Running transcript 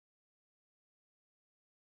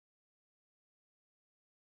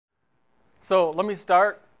So let me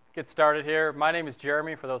get started here. My name is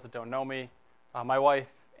Jeremy, for those that don't know me. My wife,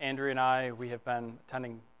 Andrea, and I, we have been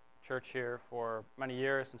attending church here for many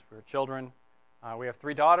years since we were children. We have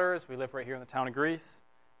 3 daughters. We live right here in the town of Greece.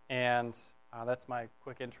 And that's my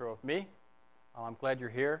quick intro of me. I'm glad you're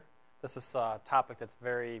here. This is a topic that's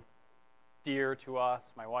very dear to us,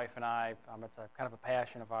 my wife and I. It's a kind of a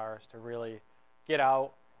passion of ours to really get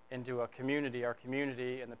out into our community,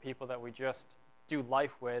 and the people that we just do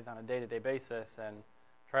life with on a day-to-day basis, and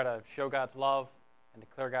try to show God's love and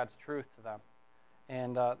declare God's truth to them.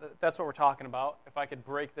 And that's what we're talking about. If I could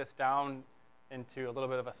break this down into a little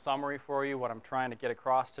bit of a summary for you, what I'm trying to get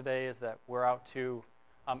across today is that we're out to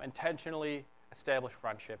intentionally establish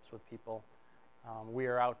friendships with people. We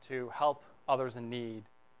are out to help others in need.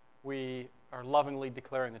 We are lovingly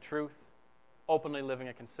declaring the truth, openly living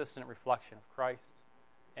a consistent reflection of Christ,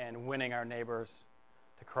 and winning our neighbors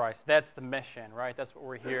to Christ. That's the mission, right? That's what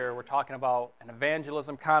we're here. We're talking about an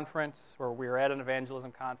evangelism conference, where we're at an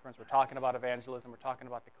evangelism conference. We're talking about evangelism. We're talking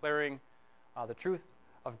about declaring the truth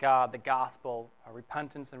of God, the gospel,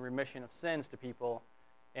 repentance and remission of sins to people,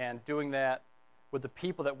 and doing that with the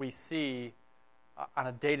people that we see on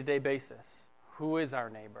a day-to-day basis. Who is our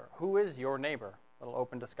neighbor? Who is your neighbor? A little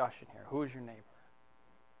open discussion here. Who is your neighbor?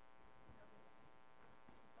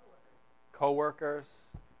 Co-workers.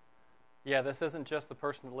 Yeah, this isn't just the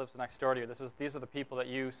person that lives next door to you. These are the people that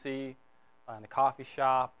you see in the coffee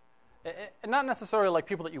shop. And not necessarily like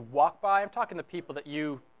people that you walk by. I'm talking to people that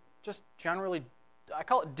you just generally, I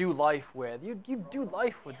call it do life with. You do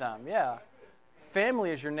life with them, yeah.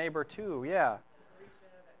 Family is your neighbor too, yeah.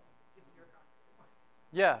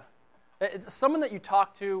 Yeah. It's someone that you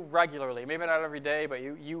talk to regularly, maybe not every day, but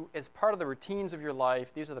you as part of the routines of your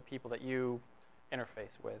life, these are the people that you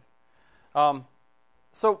interface with.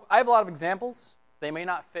 So I have a lot of examples. They may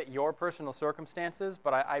not fit your personal circumstances,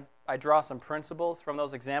 but I draw some principles from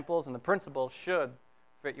those examples, and the principles should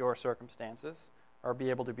fit your circumstances or be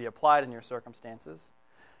able to be applied in your circumstances.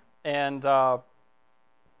 And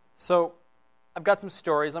so I've got some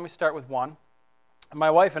stories. Let me start with one.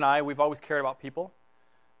 My wife and I, we've always cared about people,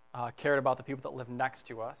 cared about the people that live next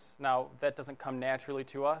to us. Now, that doesn't come naturally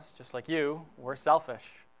to us, just like you. We're selfish.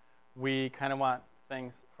 We kind of want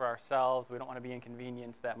things for ourselves. We don't want to be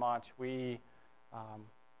inconvenienced that much. We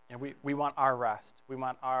want our rest. We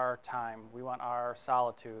want our time. We want our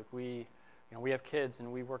solitude. We have kids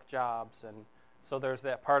and we work jobs, and so there's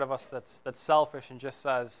that part of us that's selfish and just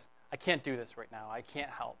says, I can't do this right now. I can't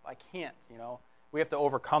help. I can't. We have to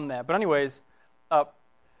overcome that. But anyways,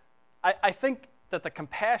 I think that the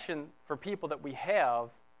compassion for people that we have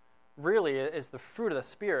really is the fruit of the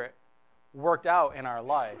Spirit worked out in our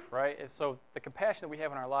life, right? So the compassion that we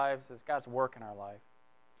have in our lives is God's work in our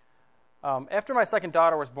life. After my second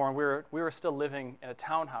daughter was born, we were still living in a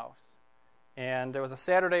townhouse. And it was a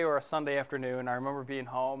Saturday or a Sunday afternoon. I remember being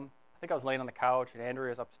home. I think I was laying on the couch, and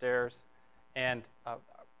Andrea was upstairs. And a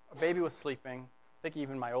baby was sleeping. I think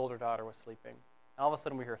even my older daughter was sleeping. And all of a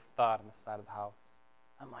sudden, we hear thud on the side of the house.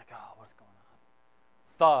 I'm like, oh, what's going on?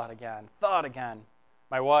 Thud again.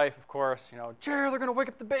 My wife, of course, Jer, they're going to wake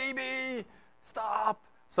up the baby. Stop.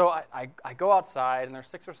 So I go outside, and there's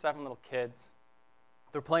 6 or 7 little kids.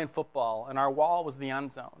 They're playing football, and our wall was the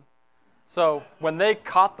end zone. So when they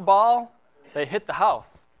caught the ball, they hit the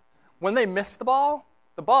house. When they missed the ball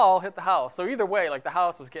hit the house. So either way, like the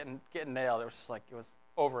house was getting nailed. It was just like it was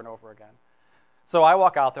over and over again. So I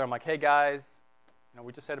walk out there. I'm like, hey, guys,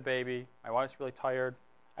 we just had a baby. My wife's really tired.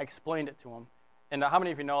 I explained it to them. And how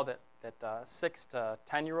many of you know that 6 to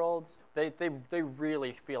 10-year-olds, they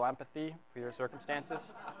really feel empathy for your circumstances?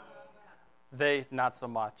 They, not so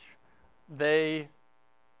much. They,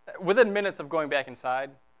 within minutes of going back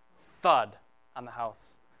inside, thud on the house.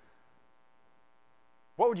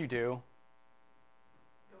 What would you do?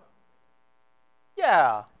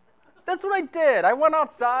 Yeah, that's what I did. I went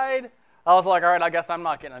outside. I was like, all right, I guess I'm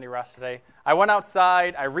not getting any rest today. I went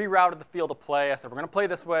outside. I rerouted the field of play. I said, we're going to play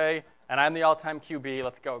this way, and I'm the all-time QB.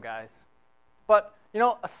 Let's go, guys. But,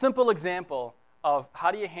 a simple example of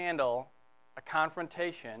how do you handle a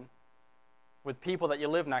confrontation with people that you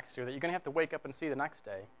live next to that you're going to have to wake up and see the next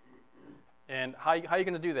day. And how are you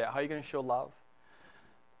going to do that? How are you going to show love?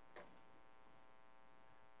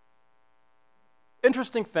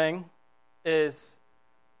 Interesting thing is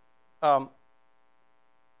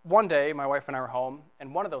one day my wife and I were home,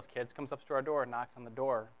 and one of those kids comes up to our door and knocks on the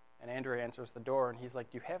door. And Andrew answers the door, and he's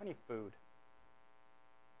like, do you have any food?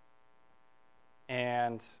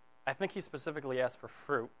 And I think he specifically asked for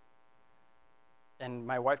fruit. And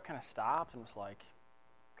my wife kind of stopped and was like,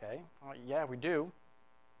 okay, well, yeah, we do.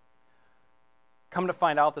 Come to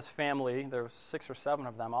find out, this family, there were 6 or 7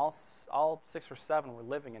 of them, all 6 or 7 were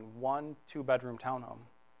living in one 2-bedroom townhome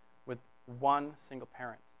with one single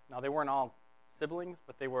parent. Now, they weren't all siblings,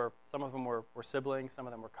 but some of them were siblings, some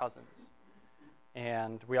of them were cousins.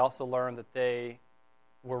 And we also learned that they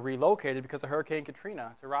were relocated because of Hurricane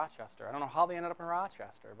Katrina to Rochester. I don't know how they ended up in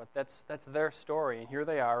Rochester, but that's their story. And here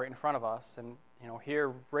they are right in front of us. And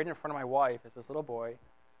here, right in front of my wife, is this little boy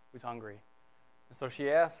who's hungry. And so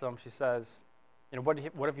she asks him, she says, what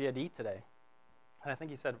have you had to eat today? And I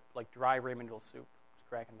think he said, like, dry ramen noodle soup. Just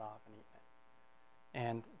cracking it off and eating it.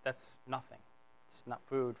 And that's nothing. It's not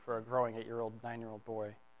food for a growing 8-year-old, 9-year-old boy.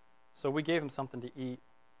 So we gave him something to eat.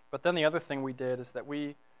 But then the other thing we did is that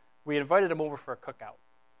we invited him over for a cookout.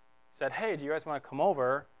 Said, hey, do you guys want to come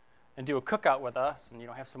over and do a cookout with us and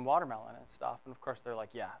have some watermelon and stuff? And of course they're like,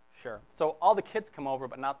 yeah, sure. So all the kids come over,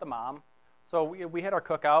 but not the mom. So we had our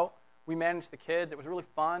cookout. We managed the kids. It was really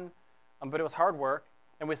fun, but it was hard work.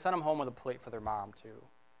 And we sent them home with a plate for their mom too,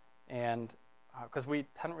 and because we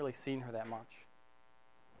hadn't really seen her that much.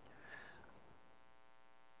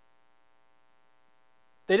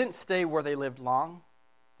 They didn't stay where they lived long.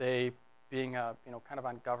 They, being kind of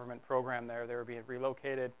on government program there, they were being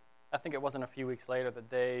relocated. I think it wasn't a few weeks later that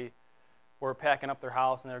they were packing up their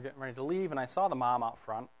house and they were getting ready to leave, and I saw the mom out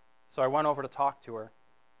front. So I went over to talk to her,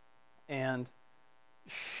 and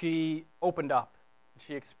she opened up.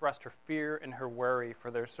 She expressed her fear and her worry for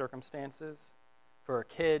their circumstances, for her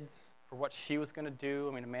kids, for what she was going to do.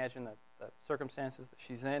 I mean, imagine the circumstances that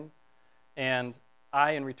she's in. And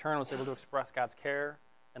I, in return, was able to express God's care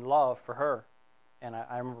and love for her. And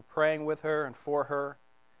I remember praying with her and for her.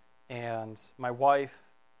 And my wife,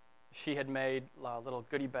 she had made little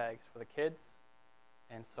goodie bags for the kids.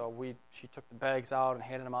 And so she took the bags out and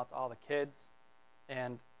handed them out to all the kids.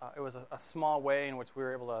 And it was a small way in which we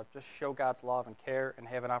were able to just show God's love and care and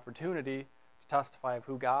have an opportunity to testify of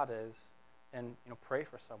who God is and pray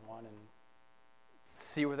for someone and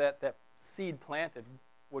see where that seed planted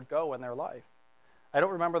would go in their life. I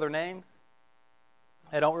don't remember their names.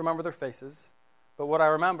 I don't remember their faces. But what I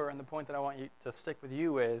remember, and the point that I want you to stick with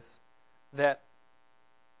you, is that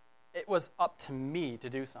it was up to me to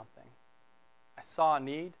do something. I saw a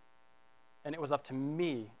need, and it was up to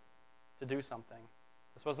me to do something.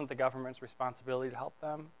 This wasn't the government's responsibility to help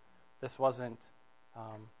them. This wasn't,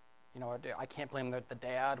 I can't blame the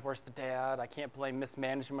dad. Where's the dad? I can't blame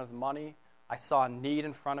mismanagement of the money. I saw a need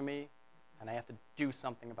in front of me, and I have to do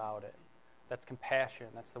something about it. That's compassion.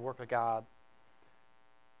 That's the work of God.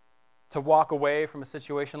 To walk away from a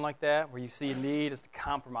situation like that, where you see a need, is to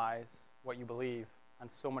compromise what you believe on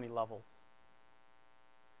so many levels.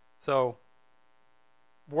 So,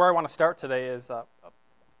 where I want to start today is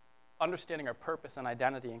understanding our purpose and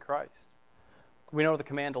identity in Christ. We know the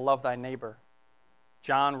command to love thy neighbor.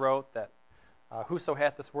 John wrote that whoso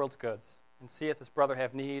hath this world's goods, and seeth his brother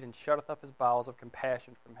have need, and shutteth up his bowels of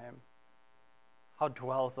compassion from him. How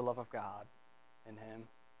dwells the love of God in him?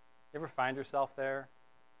 You ever find yourself there?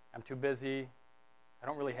 I'm too busy. I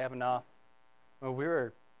don't really have enough. Well, we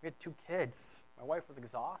had 2 kids. My wife was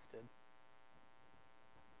exhausted.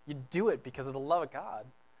 You do it because of the love of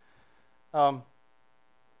God.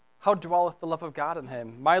 How dwelleth the love of God in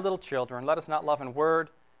him? My little children, let us not love in word,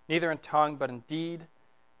 neither in tongue, but in deed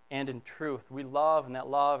and in truth. We love, and that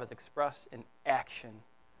love is expressed in action.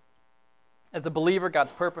 As a believer,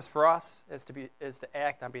 God's purpose for us is to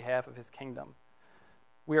act on behalf of his kingdom.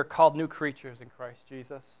 We are called new creatures in Christ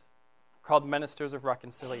Jesus, called ministers of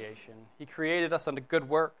reconciliation. He created us unto good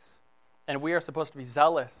works, and we are supposed to be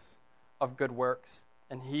zealous of good works.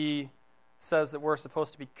 And he says that we're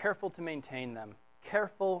supposed to be careful to maintain them.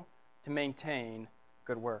 Careful to maintain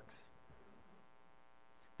good works.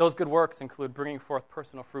 Those good works include bringing forth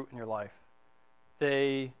personal fruit in your life.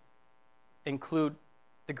 They include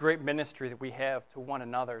the great ministry that we have to one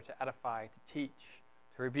another, to edify, to teach,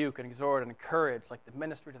 to rebuke and exhort and encourage, like the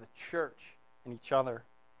ministry to the church and each other.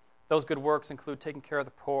 Those good works include taking care of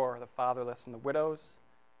the poor, the fatherless, and the widows.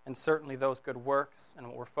 And certainly those good works, and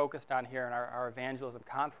what we're focused on here in our evangelism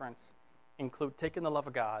conference, include taking the love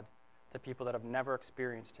of God to people that have never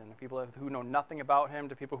experienced him, to people who know nothing about him,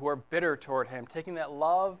 to people who are bitter toward him, taking that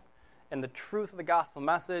love and the truth of the gospel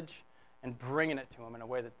message and bringing it to them in a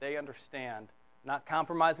way that they understand, not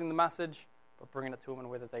compromising the message, but bringing it to them in a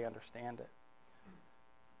way that they understand it.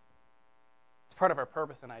 It's part of our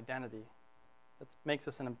purpose and identity. It makes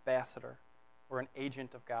us an ambassador or an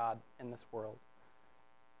agent of God in this world.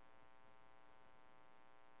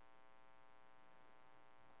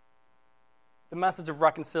 The message of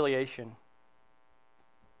reconciliation.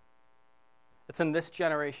 It's in this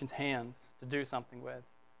generation's hands to do something with.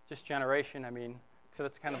 This generation, I mean, So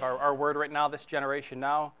that's kind of our word right now, this generation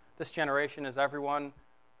now. This generation is everyone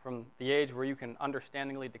from the age where you can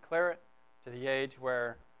understandingly declare it to the age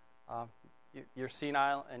where you're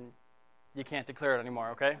senile and you can't declare it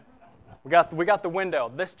anymore, okay? We got the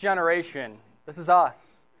window. This generation, this is us.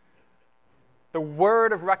 The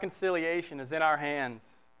word of reconciliation is in our hands.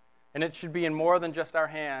 And it should be in more than just our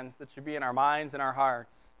hands. It should be in our minds and our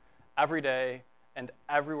hearts every day and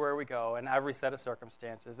everywhere we go in every set of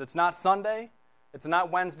circumstances. It's not Sunday. It's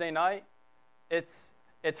not Wednesday night. It's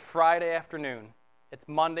Friday afternoon. It's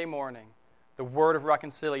Monday morning. The word of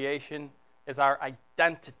reconciliation is our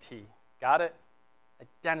identity. Got it?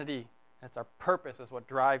 Identity. And it's our purpose is what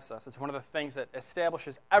drives us. It's one of the things that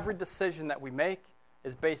establishes every decision that we make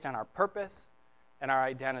is based on our purpose and our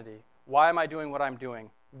identity. Why am I doing what I'm doing?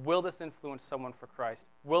 Will this influence someone for Christ?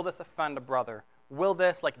 Will this offend a brother? Will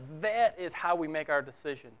this, that is how we make our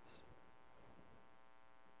decisions.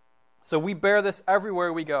 So we bear this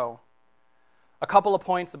everywhere we go. A couple of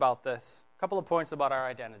points about this. A couple of points about our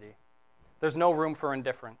identity. There's no room for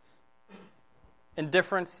indifference.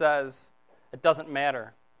 Indifference says it doesn't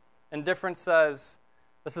matter. Indifference says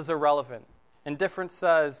this is irrelevant. Indifference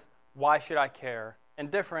says, why should I care?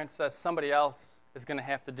 Indifference says somebody else is going to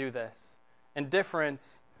have to do this.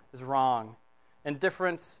 Indifference is wrong.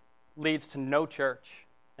 Indifference leads to no church.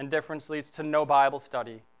 Indifference leads to no Bible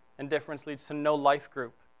study. Indifference leads to no life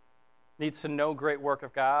group. Leads to no great work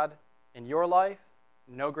of God in your life,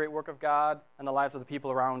 no great work of God in the lives of the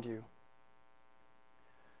people around you.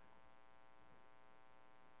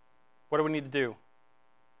 What do we need to do?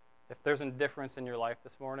 If there's indifference in your life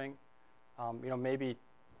this morning, maybe,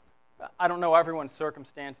 I don't know everyone's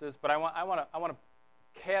circumstances, but I want to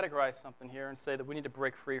categorize something here and say that we need to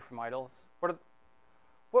break free from idols. What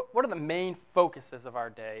are the main focuses of our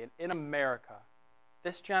day in America?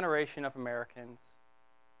 This generation of Americans,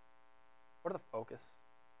 what are the focus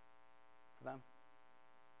for them?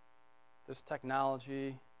 There's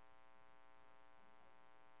technology.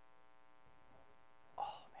 Oh,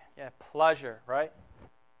 man, yeah, pleasure, right?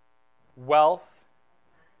 Wealth.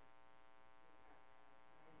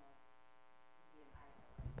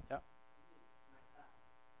 Yeah.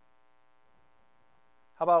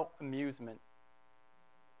 How about amusement?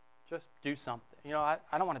 Just do something. I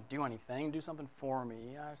don't want to do anything. Do something for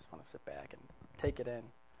me. I just want to sit back and take it in.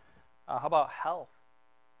 How about health?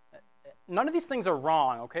 None of these things are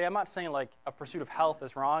wrong, okay? I'm not saying a pursuit of health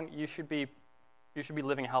is wrong. You should be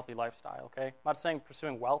living a healthy lifestyle, okay? I'm not saying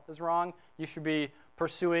pursuing wealth is wrong. You should be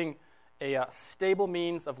pursuing a stable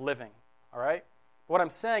means of living, all right? What I'm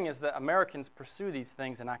saying is that Americans pursue these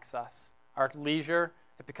things in excess. Our leisure,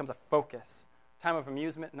 it becomes a focus. Time of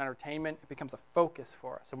amusement and entertainment, it becomes a focus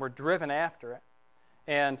for us, and we're driven after it.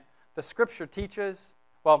 And the Scripture teaches,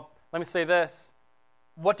 well, let me say this.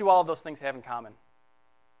 What do all of those things have in common?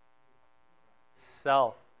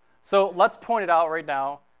 Self. So let's point it out right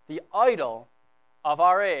now. The idol of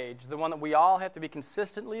our age, the one that we all have to be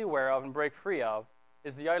consistently aware of and break free of,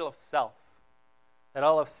 is the idol of self. That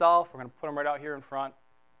idol of self, we're going to put him right out here in front.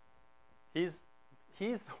 He's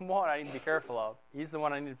the one I need to be careful of. He's the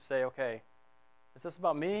one I need to say, okay, is this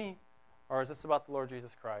about me or is this about the Lord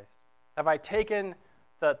Jesus Christ? Have I taken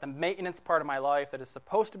the maintenance part of my life that is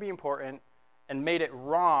supposed to be important and made it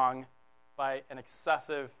wrong by an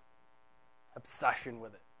excessive obsession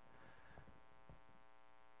with it?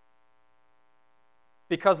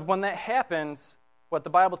 Because when that happens, what the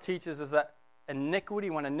Bible teaches is that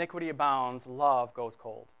when iniquity abounds, love goes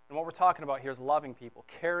cold. And what we're talking about here is loving people,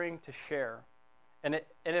 caring to share. And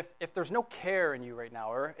if there's no care in you right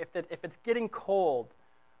now, or if it's getting cold,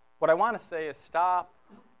 what I want to say is stop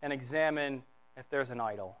and examine if there's an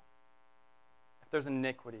idol, if there's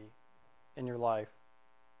iniquity in your life.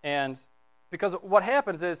 And because what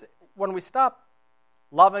happens is when we stop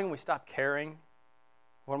loving, we stop caring.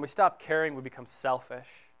 When we stop caring, we become selfish.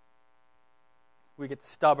 We get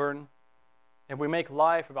stubborn. And we make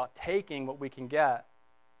life about taking what we can get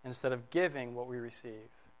instead of giving what we receive.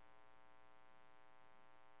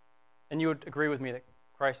 And you would agree with me that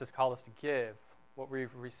Christ has called us to give what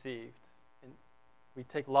we've received. And we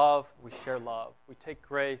take love, we share love. We take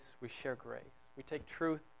grace, we share grace. We take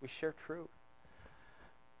truth, we share truth.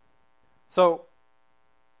 So,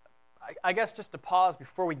 I guess just to pause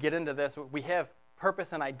before we get into this, we have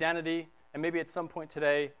purpose and identity, and maybe at some point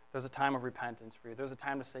today, there's a time of repentance for you. There's a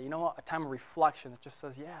time to say, you know what, a time of reflection that just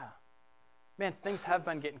says, yeah, man, things have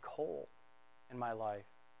been getting cold in my life.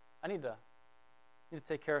 I need to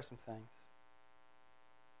take care of some things.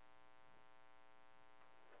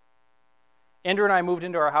 Andrew and I moved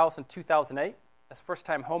into our house in 2008. As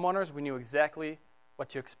first-time homeowners, we knew exactly what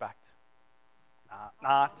to expect.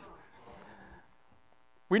 Not.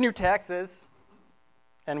 We knew taxes,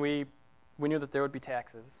 and we knew that there would be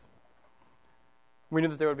taxes. We knew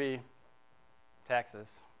that there would be taxes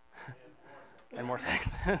and more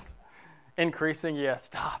taxes. Increasing,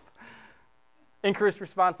 stop. Increased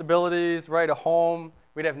responsibilities, right, a home.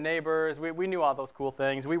 We'd have neighbors. We knew all those cool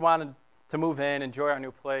things. We wanted to move in, enjoy our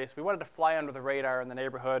new place. We wanted to fly under the radar in the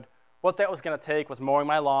neighborhood. What that was going to take was mowing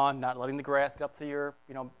my lawn, not letting the grass get up to your,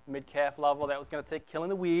 mid-calf level. That was going to take killing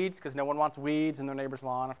the weeds, because no one wants weeds in their neighbor's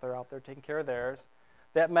lawn if they're out there taking care of theirs.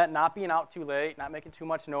 That meant not being out too late, not making too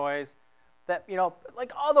much noise. That,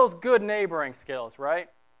 like all those good neighboring skills, right?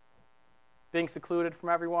 Being secluded from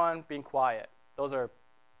everyone, being quiet. Those are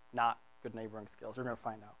not good neighboring skills. We're going to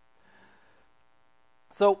find out.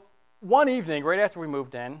 So one evening, right after we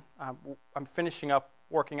moved in, I'm finishing up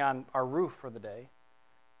working on our roof for the day.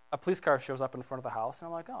 A police car shows up in front of the house, and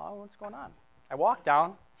I'm like, oh, what's going on? I walk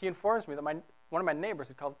down. He informs me that one of my neighbors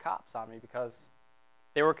had called the cops on me because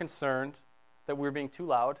they were concerned that we were being too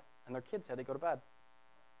loud, and their kids had to go to bed.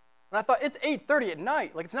 And I thought, it's 8:30 at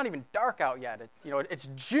night. Like, it's not even dark out yet. It's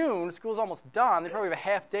June. School's almost done. They probably have a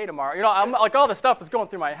half day tomorrow. I'm like, all this stuff is going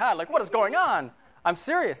through my head. Like, what is going on? I'm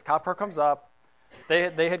serious. Cop car comes up.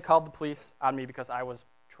 They had called the police on me because I was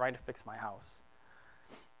trying to fix my house.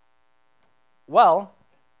 Well,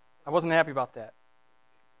 I wasn't happy about that.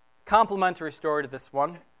 Complementary story to this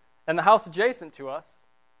one. And the house adjacent to us,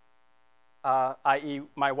 i.e.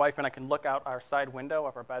 my wife and I can look out our side window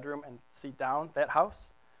of our bedroom and see down that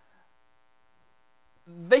house.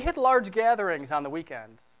 They had large gatherings on the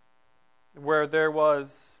weekend where there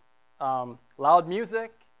was loud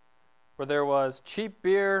music, where there was cheap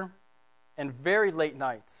beer, and very late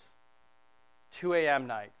nights, 2 a.m.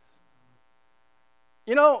 nights.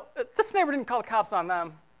 This neighbor didn't call the cops on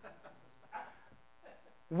them.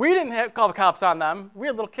 We didn't call the cops on them. We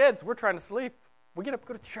had little kids. We're trying to sleep. We get up to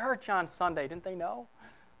go to church on Sunday. Didn't they know?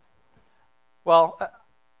 Well,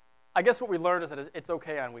 I guess what we learned is that it's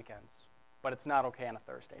okay on weekends, but it's not okay on a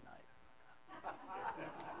Thursday night.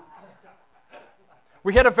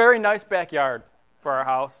 We had a very nice backyard for our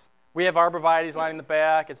house. We have arborvitaes lining the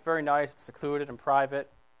back. It's very nice. It's secluded and private.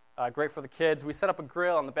 Great for the kids. We set up a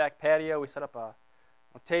grill on the back patio. We set up a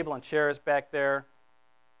table and chairs back there.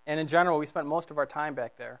 And in general, we spent most of our time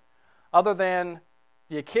back there. Other than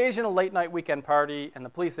the occasional late-night weekend party and the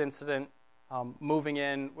police incident, moving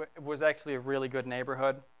in was actually a really good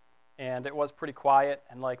neighborhood. And it was pretty quiet.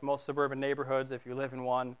 And like most suburban neighborhoods, if you live in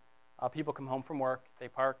one, people come home from work, they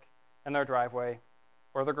park in their driveway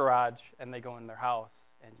or their garage, and they go in their house.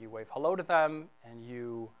 And you wave hello to them, and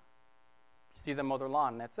you see them mow their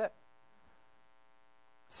lawn, and that's it.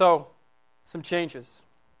 So, some changes.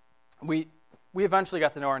 We eventually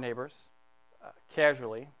got to know our neighbors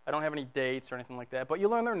casually. I don't have any dates or anything like that, but you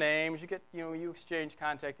learn their names. You get, you exchange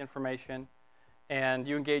contact information, and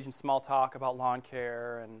you engage in small talk about lawn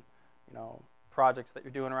care and projects that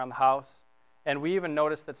you're doing around the house. And we even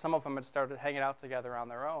noticed that some of them had started hanging out together on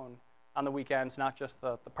their own on the weekends, not just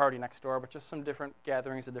the party next door, but just some different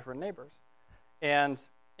gatherings of different neighbors. And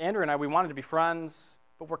Andrew and I, we wanted to be friends,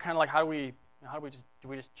 but we're kind of like, do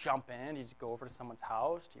we just jump in? Do you just go over to someone's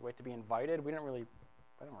house? Do you wait to be invited? I didn't really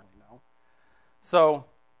know. So,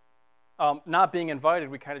 not being invited,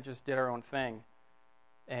 we kind of just did our own thing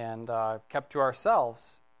and kept to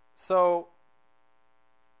ourselves. So,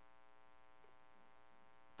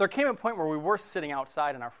 there came a point where we were sitting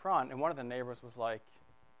outside in our front, and one of the neighbors was like,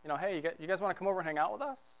 hey, you guys want to come over and hang out with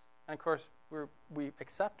us? And, of course, we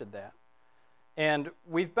accepted that. And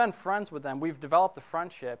we've been friends with them. We've developed a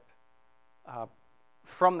friendship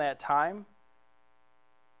from that time.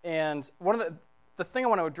 And one of the thing I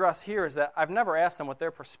want to address here is that I've never asked them what their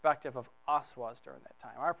perspective of us was during that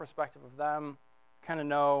time. Our perspective of them, kind of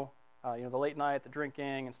know, the late night, the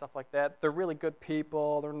drinking, and stuff like that. They're really good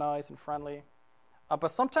people. They're nice and friendly. But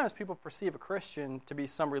sometimes people perceive a Christian to be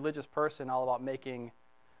some religious person all about making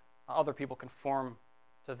other people conform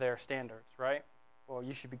to their standards, right? Well,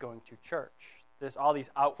 you should be going to church. There's all these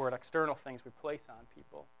outward, external things we place on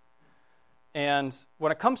people. And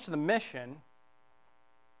when it comes to the mission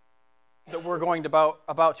that we're going to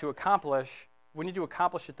about to accomplish, we need to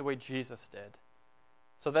accomplish it the way Jesus did.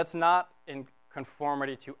 So that's not in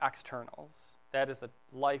conformity to externals. That is a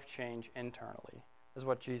life change internally, is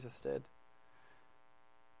what Jesus did.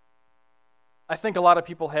 I think a lot of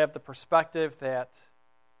people have the perspective that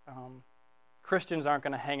Christians aren't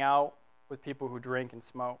going to hang out with people who drink and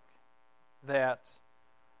smoke, that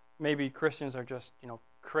maybe Christians are just,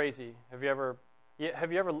 crazy. Have you ever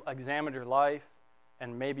examined your life,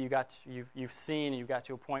 and maybe you got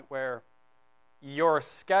to a point where your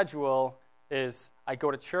schedule is, I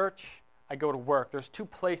go to church, I go to work. There's two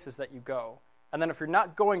places that you go, And then if you're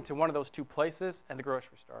not going to one of those two places, and the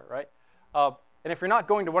grocery store, right? And if you're not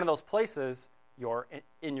going to one of those places, you're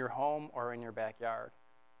in your home or in your backyard.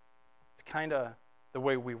 It's kind of the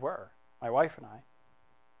way we were, my wife and I.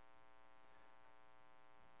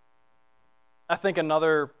 I think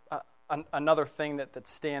another thing that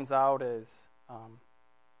stands out is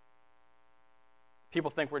people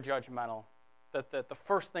think we're judgmental, that the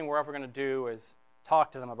first thing we're ever going to do is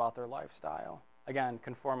talk to them about their lifestyle. Again,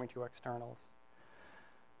 conforming to externals.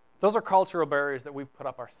 Those are cultural barriers that we've put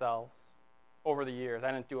up ourselves over the years.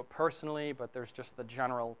 I didn't do it personally, but there's just the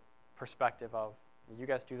general perspective of, you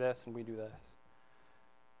guys do this and we do this.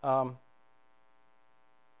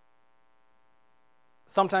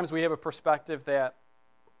 Sometimes we have a perspective that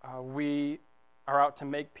we are out to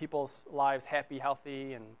make people's lives happy,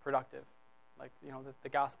 healthy, and productive. Like, the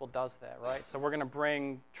gospel does that, right? So we're going to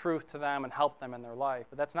bring truth to them and help them in their life.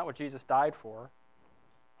 But that's not what Jesus died for.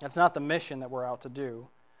 That's not the mission that we're out to do.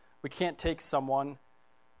 We can't take someone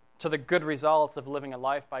to the good results of living a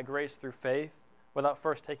life by grace through faith without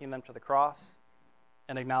first taking them to the cross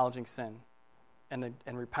and acknowledging sin and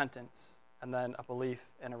repentance and then a belief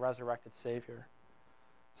in a resurrected Savior.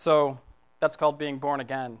 So that's called being born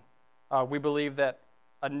again. We believe that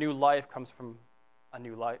a new life comes from a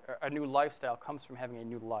new lifestyle comes from having a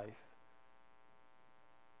new life.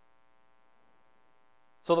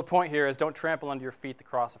 So the point here is, don't trample under your feet the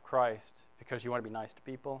cross of Christ because you want to be nice to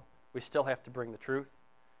people. We still have to bring the truth.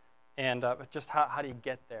 And just how do you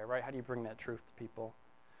get there, right? How do you bring that truth to people?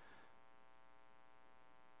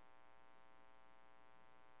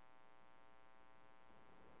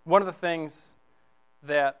 One of the things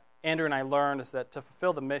that Andrew and I learned is that to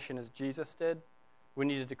fulfill the mission as Jesus did, we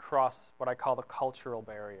needed to cross what I call the cultural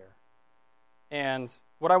barrier. And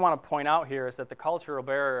what I want to point out here is that the cultural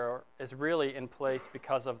barrier is really in place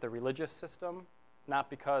because of the religious system, not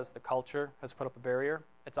because the culture has put up a barrier.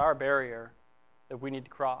 It's our barrier that we need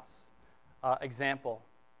to cross. Example,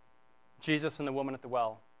 Jesus and the woman at the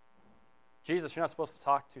well. Jesus, you're not supposed to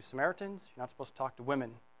talk to Samaritans. You're not supposed to talk to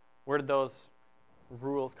women. Where did those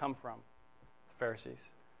rules come from? The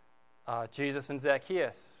Pharisees. Jesus and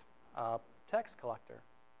Zacchaeus, tax collector.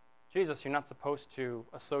 Jesus, you're not supposed to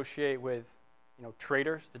associate with,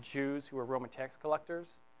 traitors, the Jews who are Roman tax collectors.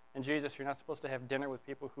 And Jesus, you're not supposed to have dinner with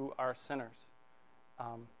people who are sinners.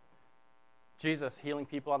 Jesus, healing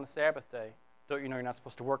people on the Sabbath day. Don't you know you're not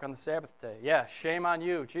supposed to work on the Sabbath day? Yeah, shame on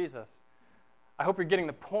you, Jesus. I hope you're getting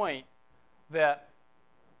the point that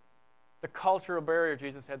the cultural barrier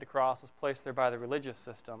Jesus had to cross was placed there by the religious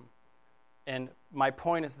system. And my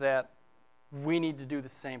point is that we need to do the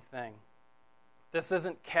same thing. This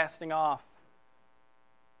isn't casting off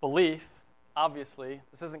belief, obviously.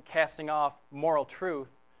 This isn't casting off moral truth.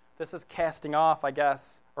 This is casting off, I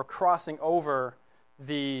guess, or crossing over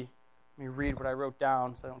the, let me read what I wrote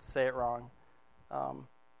down so I don't say it wrong.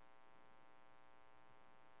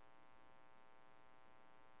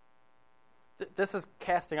 This is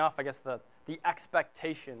casting off, I guess, the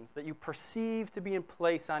expectations that you perceive to be in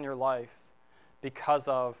place on your life because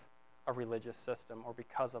of a religious system or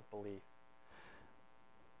because of belief.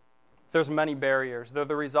 There's many barriers. They're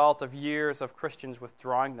the result of years of Christians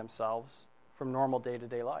withdrawing themselves from normal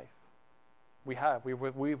day-to-day life.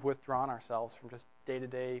 We've withdrawn ourselves from just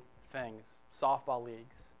day-to-day things, softball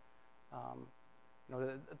leagues,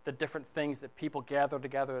 the different things that people gather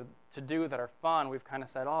together to do that are fun. We've kind of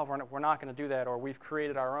said, we're not going to do that, or we've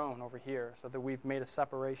created our own over here, so that we've made a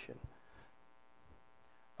separation.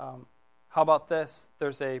 How about this?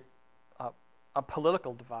 There's a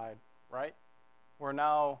political divide, right? Where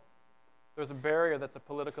now there's a barrier that's a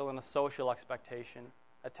political and a social expectation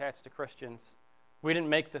attached to Christians. We didn't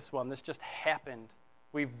make this one. This just happened.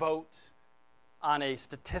 We vote on a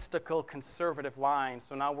statistical conservative line,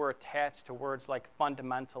 so now we're attached to words like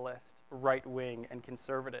fundamentalist, right-wing, and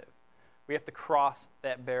conservative. We have to cross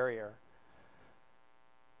that barrier.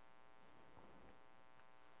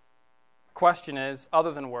 Question is,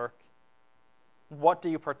 other than work, what do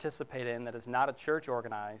you participate in that is not a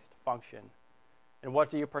church-organized function? And what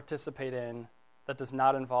do you participate in that does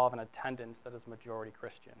not involve an attendance that is majority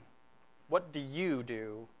Christian? What do you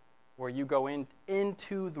do where you go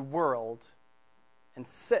into the world and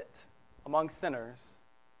sit among sinners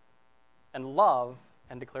and love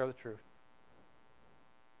and declare the truth?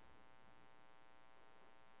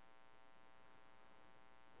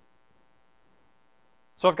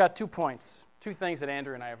 So I've got 2 points, 2 things that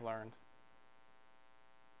Andrew and I have learned.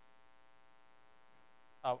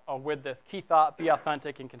 With this key thought, be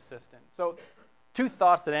authentic and consistent. So 2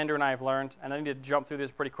 thoughts that Andrew and I have learned, and I need to jump through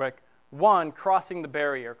this pretty quick. 1, crossing the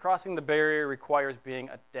barrier. Crossing the barrier requires being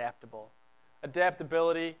adaptable.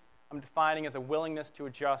 Adaptability I'm defining as a willingness to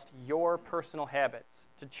adjust your personal habits,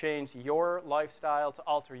 to change your lifestyle, to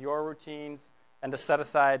alter your routines, and to set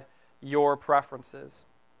aside your preferences.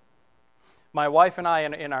 My wife and I,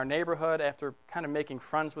 in our neighborhood, after kind of making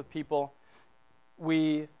friends with people,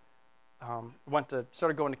 we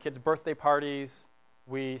started going to kids' birthday parties.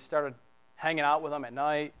 We started hanging out with them at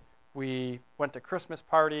night. We went to Christmas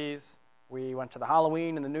parties. We went to the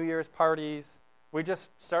Halloween and the New Year's parties. We just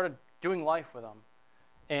started doing life with them.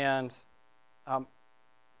 And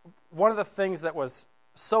one of the things that was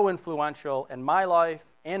so influential in my life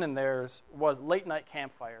and in theirs was late night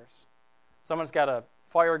campfires. Someone's got a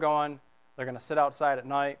fire going. They're going to sit outside at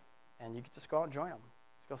night, and you can just go out and join them.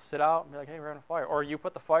 Just go sit out and be like, hey, we're having a fire. Or you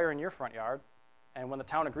put the fire in your front yard, and when the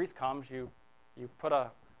town of Greece comes, you put a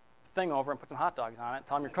thing over and put some hot dogs on it and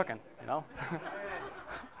tell them you're cooking, you know?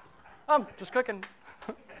 I'm just cooking.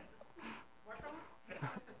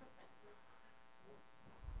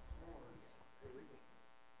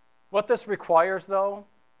 What this requires, though,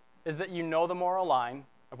 is that you know the moral line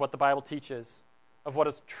of what the Bible teaches, of what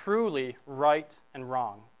is truly right and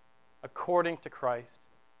wrong, according to Christ.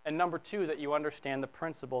 And number two, that you understand the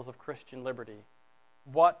principles of Christian liberty.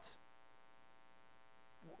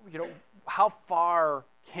 How far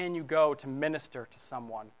can you go to minister to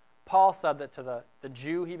someone? Paul said that to the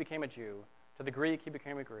Jew, he became a Jew. To the Greek, he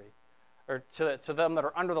became a Greek. Or to them that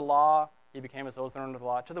are under the law, he became as those that are under the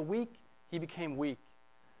law. To the weak, he became weak.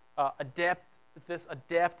 This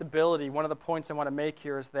adaptability, one of the points I want to make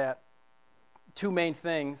here is that two main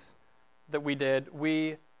things that we did.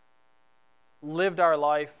 We lived our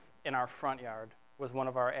life in our front yard was one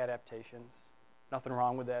of our adaptations. Nothing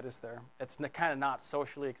wrong with that, is there? It's kind of not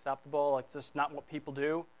socially acceptable. It's just not what people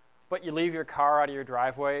do. But you leave your car out of your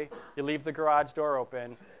driveway, you leave the garage door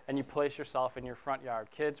open, and you place yourself in your front yard.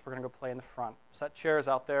 Kids, we're going to go play in the front. Set chairs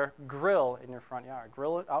out there, grill in your front yard.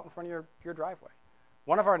 Grill it out in front of your driveway.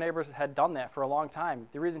 One of our neighbors had done that for a long time.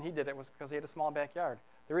 The reason he did it was because he had a small backyard.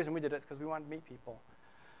 The reason we did it is because we wanted to meet people.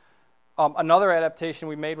 Another adaptation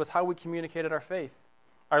we made was how we communicated our faith.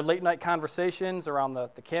 Our late night conversations around the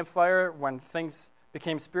campfire, when things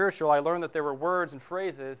became spiritual, I learned that there were words and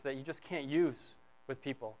phrases that you just can't use with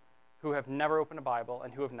people who have never opened a Bible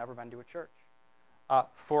and who have never been to a church.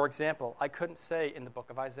 For example, I couldn't say in the book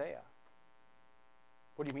of Isaiah.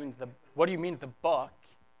 What do you mean the book?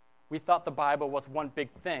 We thought the Bible was one big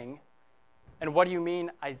thing. And what do you mean,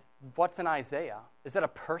 what's in Isaiah? Is that a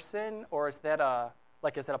person, or is that a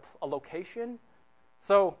location?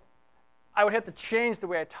 So I would have to change the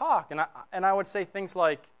way I talked, and I would say things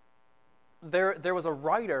like, there was a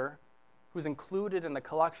writer who's included in the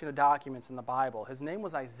collection of documents in the Bible. His name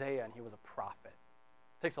was Isaiah, and he was a prophet.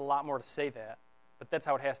 It takes a lot more to say that, but that's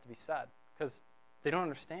how it has to be said, because they don't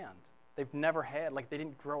understand. They've never had, they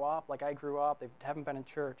didn't grow up like I grew up. They haven't been in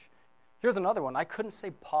church. Here's another one. I couldn't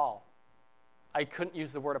say Paul. I couldn't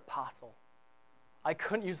use the word apostle. I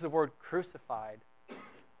couldn't use the word crucified.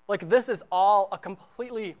 This is all a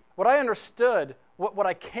completely, what I understood, what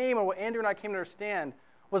Andrew and I came to understand,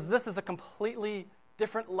 was this is a completely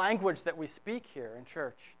different language that we speak here in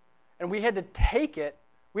church. And we had to take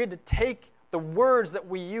the words that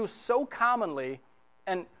we use so commonly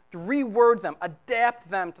and reword them,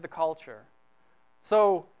 adapt them to the culture.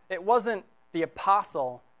 So it wasn't the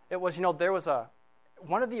apostle, it was, there was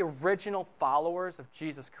one of the original followers of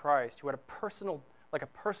Jesus Christ who had a personal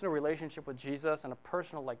relationship with Jesus and a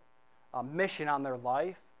personal mission on their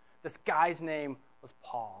life. This guy's name was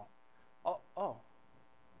Paul. Oh,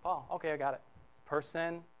 Paul. Okay, I got it.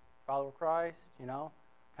 Person, follower of Christ, kind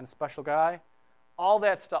of special guy. All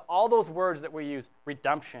that stuff, all those words that we use,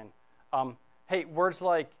 redemption. Words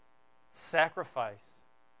like sacrifice.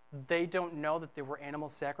 They don't know that there were animal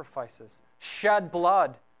sacrifices. Shed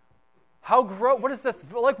blood. How gross, what is this?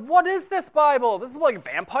 What is this Bible? This is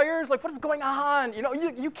vampires? What is going on?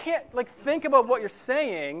 You can't think about what you're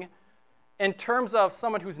saying in terms of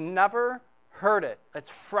someone who's never heard it.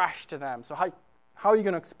 It's fresh to them. So how are you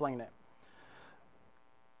going to explain it?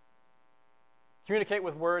 Communicate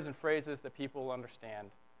with words and phrases that people will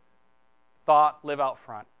understand. Thought, live out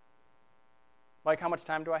front. Mike, how much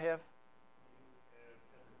time do I have?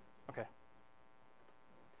 Okay.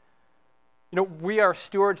 We are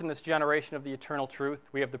stewards in this generation of the eternal truth.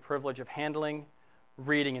 We have the privilege of handling,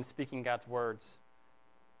 reading, and speaking God's words.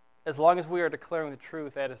 As long as we are declaring the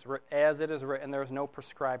truth as it is written, there is no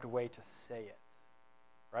prescribed way to say it.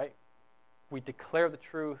 Right? We declare the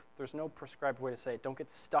truth. There's no prescribed way to say it. Don't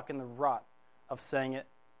get stuck in the rut of saying it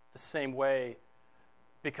the same way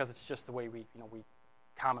because it's just the way we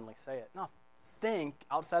commonly say it. No, think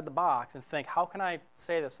outside the box and think, how can I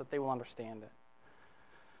say this so that they will understand it?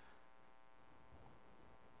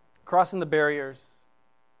 Crossing the barriers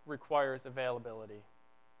requires availability.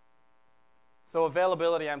 So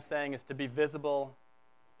availability, I'm saying, is to be visible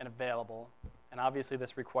and available. And obviously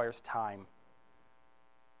this requires time.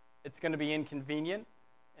 It's going to be inconvenient,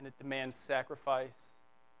 and it demands sacrifice,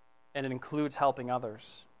 and it includes helping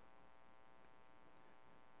others.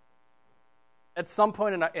 At some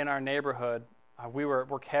point in our neighborhood,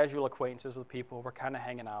 we're casual acquaintances with people. We're kind of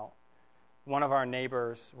hanging out. One of our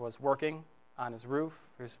neighbors was working on his roof.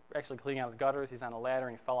 He was actually cleaning out his gutters. He's on a ladder,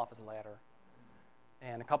 and he fell off his ladder.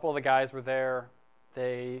 And a couple of the guys were there.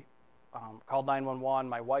 They called 911.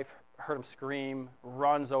 My wife heard him scream,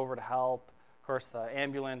 runs over to help. Of course, the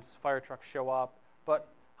ambulance, fire trucks show up. But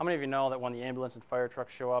how many of you know that when the ambulance and fire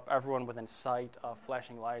trucks show up, everyone within sight of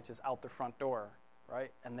flashing lights is out the front door,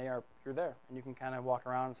 right? And you're there. And you can kind of walk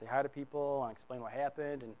around and say hi to people and explain what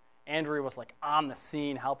happened. And Andrea was like on the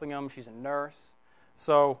scene helping him. She's a nurse.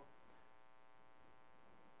 So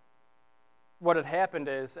what had happened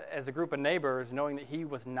is, as a group of neighbors, knowing that he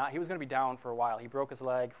was going to be down for a while. He broke his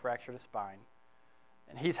leg, fractured his spine.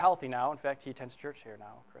 And he's healthy now. In fact, he attends church here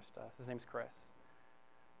now. Chris does. His name's Chris.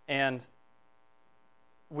 And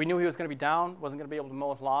we knew he was going to be down, wasn't going to be able to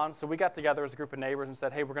mow his lawn. So we got together as a group of neighbors and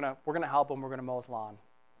said, hey, we're going to help him. We're going to mow his lawn.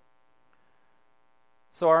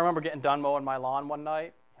 So I remember getting done mowing my lawn one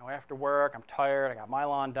night. After work, I'm tired. I got my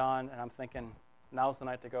lawn done, and I'm thinking, now's the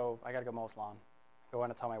night to go. I got to go mow his lawn. Go in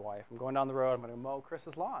and tell my wife, I'm going down the road. I'm going to mow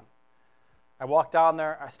Chris's lawn. I walk down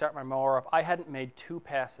there. I start my mower up. I hadn't made 2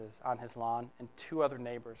 passes on his lawn, and 2 other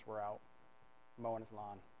neighbors were out mowing his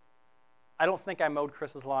lawn. I don't think I mowed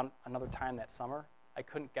Chris's lawn another time that summer. I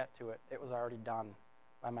couldn't get to it. It was already done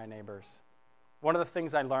by my neighbors. One of the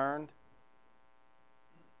things I learned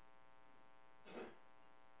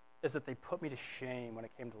is that they put me to shame when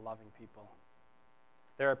it came to loving people.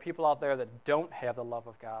 There are people out there that don't have the love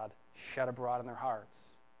of God shed abroad in their hearts,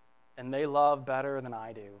 and they love better than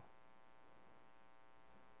I do.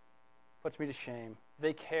 Puts me to shame.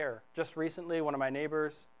 They care. Just recently, one of my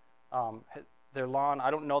neighbors, their lawn,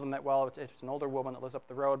 I don't know them that well. It's an older woman that lives up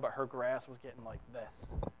the road, but her grass was getting like this.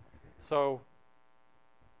 So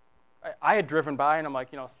I had driven by, and I'm like,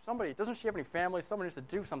 somebody, doesn't she have any family? Somebody needs to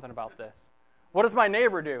do something about this. What does my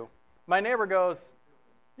neighbor do? My neighbor goes,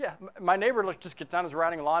 my neighbor just gets on his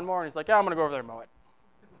riding lawnmower, and he's like, I'm going to go over there and mow it.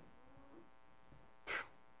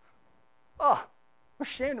 Oh, I'm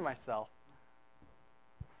ashamed of myself.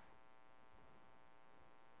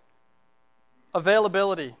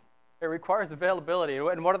 Availability. It requires availability.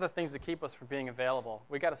 And what are the things that keep us from being available?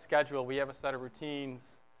 We got a schedule. We have a set of routines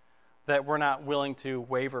that we're not willing to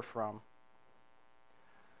waver from.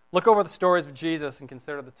 Look over the stories of Jesus and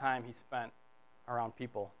consider the time he spent around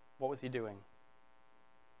people. What was he doing?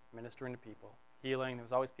 Ministering to people, healing. There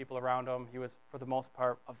was always people around him. He was, for the most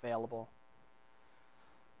part, available.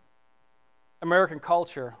 American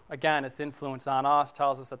culture, again, its influence on us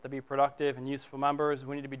tells us that to be productive and useful members,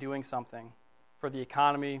 we need to be doing something for the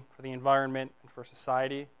economy, for the environment, and for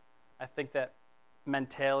society. I think that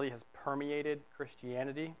mentality has permeated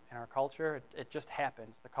Christianity in our culture. It just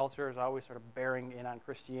happens. The culture is always sort of bearing in on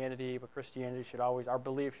Christianity, but Christianity our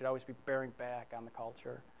belief should always be bearing back on the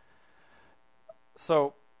culture.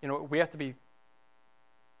 So, we have to be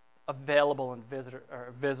available and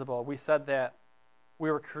visible. We said that we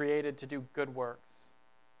were created to do good works.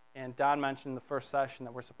 And Don mentioned in the first session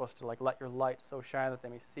that we're supposed to let your light so shine that they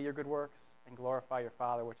may see your good works and glorify your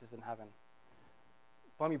Father which is in heaven.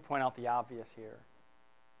 Let me point out the obvious here.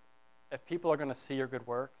 If people are going to see your good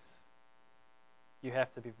works, you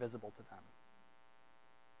have to be visible to them.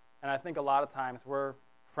 And I think a lot of times we're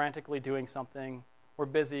frantically doing something, we're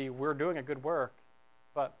busy, we're doing a good work,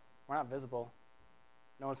 but we're not visible.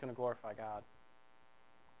 No one's going to glorify God.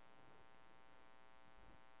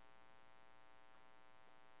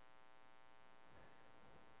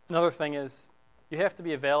 Another thing is, you have to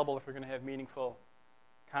be available if you're going to have meaningful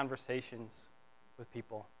conversations with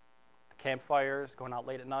people. The campfires, going out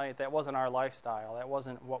late at night, that wasn't our lifestyle. That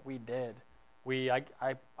wasn't what we did.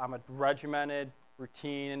 I'm a regimented,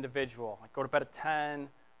 routine individual. I go to bed at 10.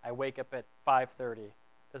 I wake up at 5:30.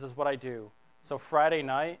 This is what I do. So Friday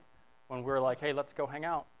night, when we're like, hey, let's go hang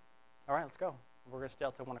out. All right, let's go. We're going to stay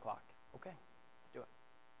out till 1 o'clock. Okay, let's do it.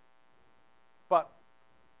 But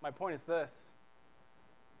my point is this.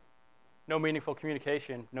 No meaningful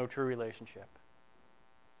communication, no true relationship.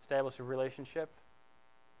 Establish a relationship,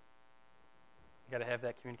 you got to have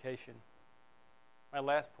that communication. My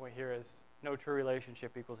last point here is no true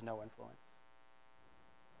relationship equals no influence.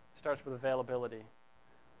 It starts with availability.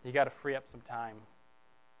 You got to free up some time.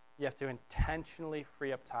 You have to intentionally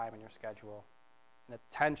free up time in your schedule and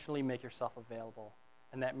intentionally make yourself available.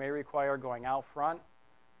 And that may require going out front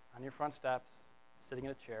on your front steps, sitting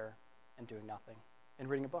in a chair and doing nothing and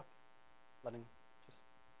reading a book, letting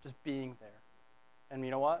just being there. And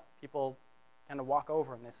you know what? People kind of walk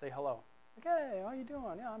over and they say hello. Like, hey, how you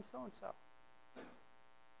doing? Yeah, I'm so-and-so.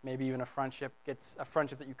 Maybe even a friendship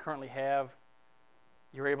that you currently have,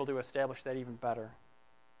 you're able to establish that even better.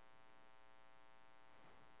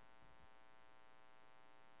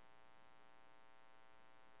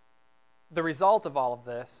 The result of all of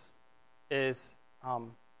this is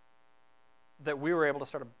that we were able to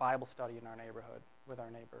start a Bible study in our neighborhood with our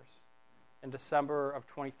neighbors. In December of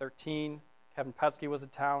 2013, Kevin Petsky was in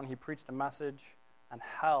town. He preached a message on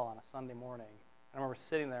hell on a Sunday morning. I remember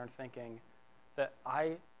sitting there and thinking that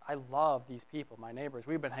I love these people, my neighbors.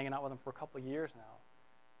 We've been hanging out with them for a couple of years now.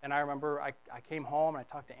 And I remember I came home and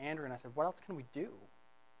I talked to Andrew and I said, what else can we do?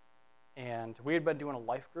 And we had been doing a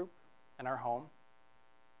life group in our home.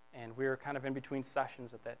 And we were kind of in between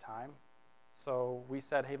sessions at that time. So we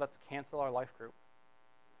said, hey, let's cancel our life group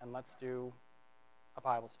and let's do a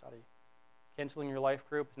Bible study. Canceling your life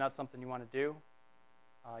group is not something you want to do.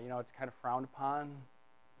 It's kind of frowned upon.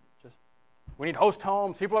 We need host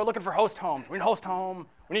homes. People are looking for host homes. We need host home.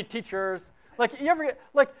 We need teachers. I'm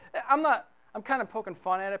kind of poking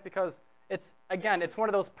fun at it because it's one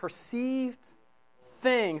of those perceived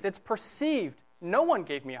things. It's perceived. No one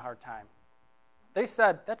gave me a hard time. They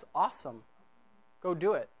said, that's awesome. Go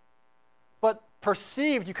do it. But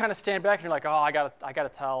perceived, you kind of stand back and you're like, oh, I gotta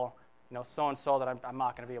tell, so-and-so that I'm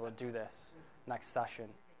not going to be able to do this next session.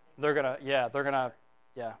 I'm going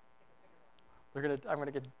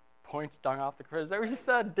to get points dung off the Christian. Is that what you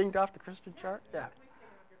said? Dinged off the Christian chart? Yeah.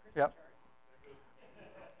 Yep.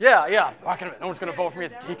 Yeah. No one's going to vote for me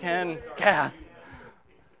as deacon. Gasp.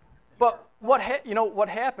 But what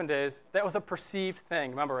happened is that was a perceived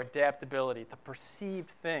thing. Remember, adaptability. The perceived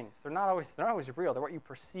things. They're not always real. They're what you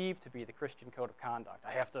perceive to be the Christian code of conduct.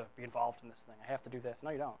 I have to be involved in this thing. I have to do this. No,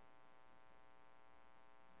 you don't.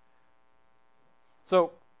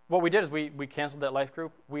 So what we did is we canceled that life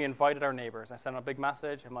group. We invited our neighbors. I sent them a big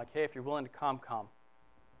message. I'm like, hey, if you're willing to come.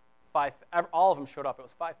 All of them showed up. It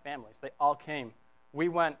was 5 families. They all came. We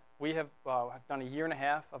have done a year and a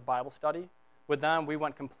half of Bible study. With them, we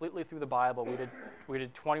went completely through the Bible. We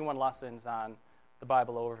did 21 lessons on the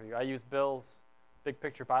Bible overview. I used Bill's Big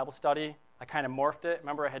Picture Bible Study. I kind of morphed it.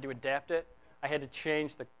 Remember, I had to adapt it. I had to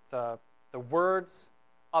change the words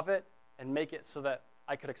of it and make it so that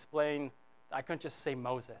I could explain. I couldn't just say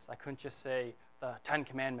Moses. I couldn't just say the 10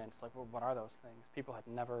 Commandments. Like, well, what are those things? People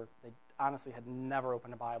they honestly had never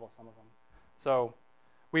opened a Bible, some of them. So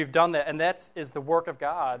we've done that, and that is the work of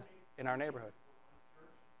God in our neighborhood.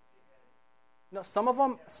 No, some of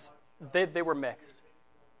them, they were mixed.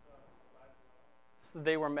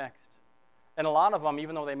 They were mixed. And a lot of them,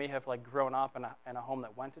 even though they may have grown up in a home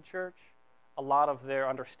that went to church, a lot of their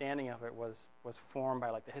understanding of it was formed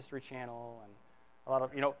by the History Channel and a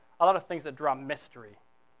lot of things that draw mystery.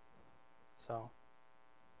 So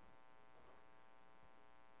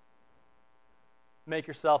make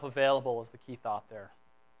yourself available is the key thought there.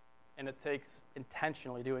 And it takes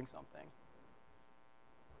intentionally doing something.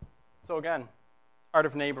 So again, art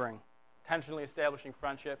of neighboring, intentionally establishing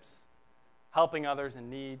friendships, helping others in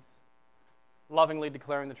needs, lovingly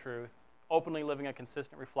declaring the truth, openly living a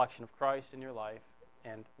consistent reflection of Christ in your life,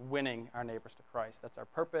 and winning our neighbors to Christ. That's our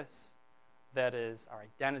purpose. That is our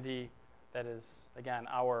identity. That is, again,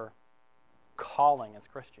 our calling as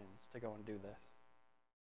Christians to go and do this.